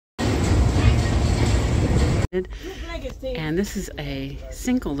And this is a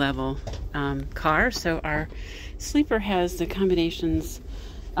single level car, so our sleeper has the combinations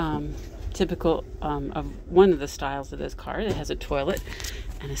typical of one of the styles of this car. It has a toilet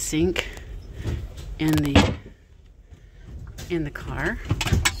and a sink in the car.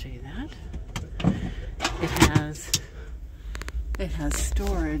 I'll show you that. It has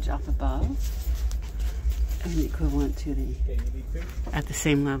storage up above, and the equivalent to at the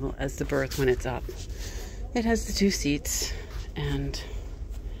same level as the berth when it's up. It has the 2 seats, and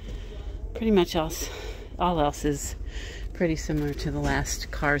pretty much all else is pretty similar to the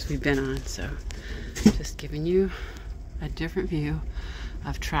last cars we've been on. So just giving you a different view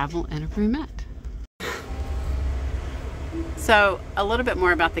of travel in a brunette. So a little bit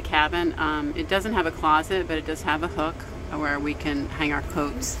more about the cabin. It doesn't have a closet, but it does have a hook where we can hang our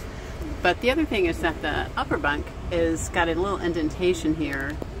coats. But the other thing is that the upper bunk is got a little indentation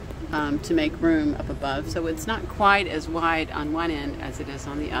here to make room up above, so it's not quite as wide on one end as it is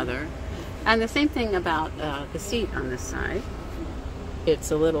on the other. And the same thing about the seat on this side.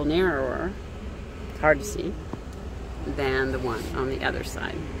 It's a little narrower, hard to see, than the one on the other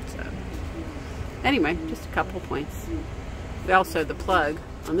side. So anyway, just a couple points. Also, the plug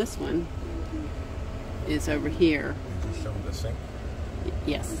on this one is over here. Did you show the sink?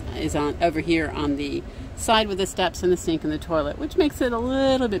 Yes, is over here on the side with the steps and the sink and the toilet, which makes it a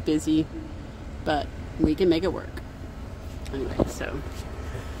little bit busy, but we can make it work. Anyway, so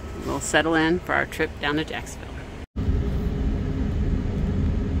we'll settle in for our trip down to Jacksonville.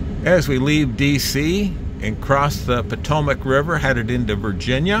 As we leave DC and cross the Potomac River headed into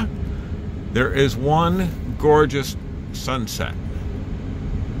Virginia, there is one gorgeous sunset.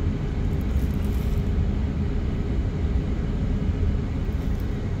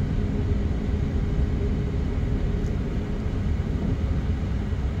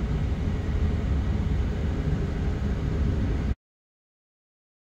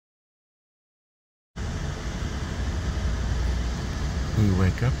 We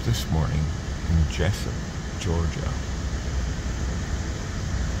wake up this morning in Jesup, Georgia.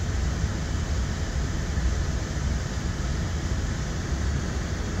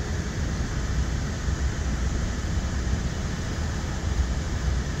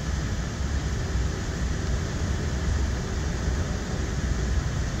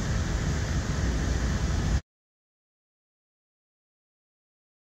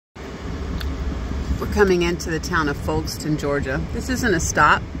 We're coming into the town of Folkston, Georgia. This isn't a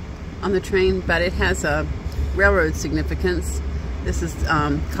stop on the train, but it has a railroad significance. This is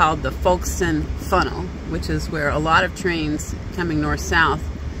called the Folkston Funnel, which is where a lot of trains coming north-south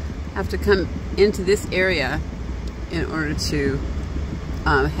have to come into this area in order to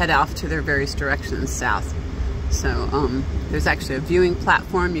head off to their various directions south. So there's actually a viewing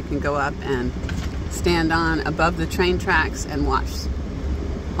platform you can go up and stand on above the train tracks and watch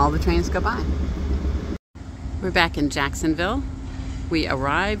all the trains go by. We're back in Jacksonville. We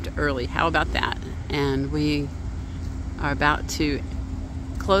arrived early. How about that? And we are about to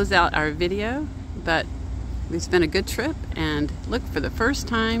close out our video, but it's been a good trip, and look, for the first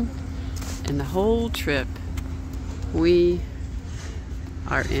time in the whole trip, we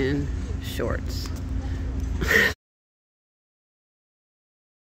are in shorts.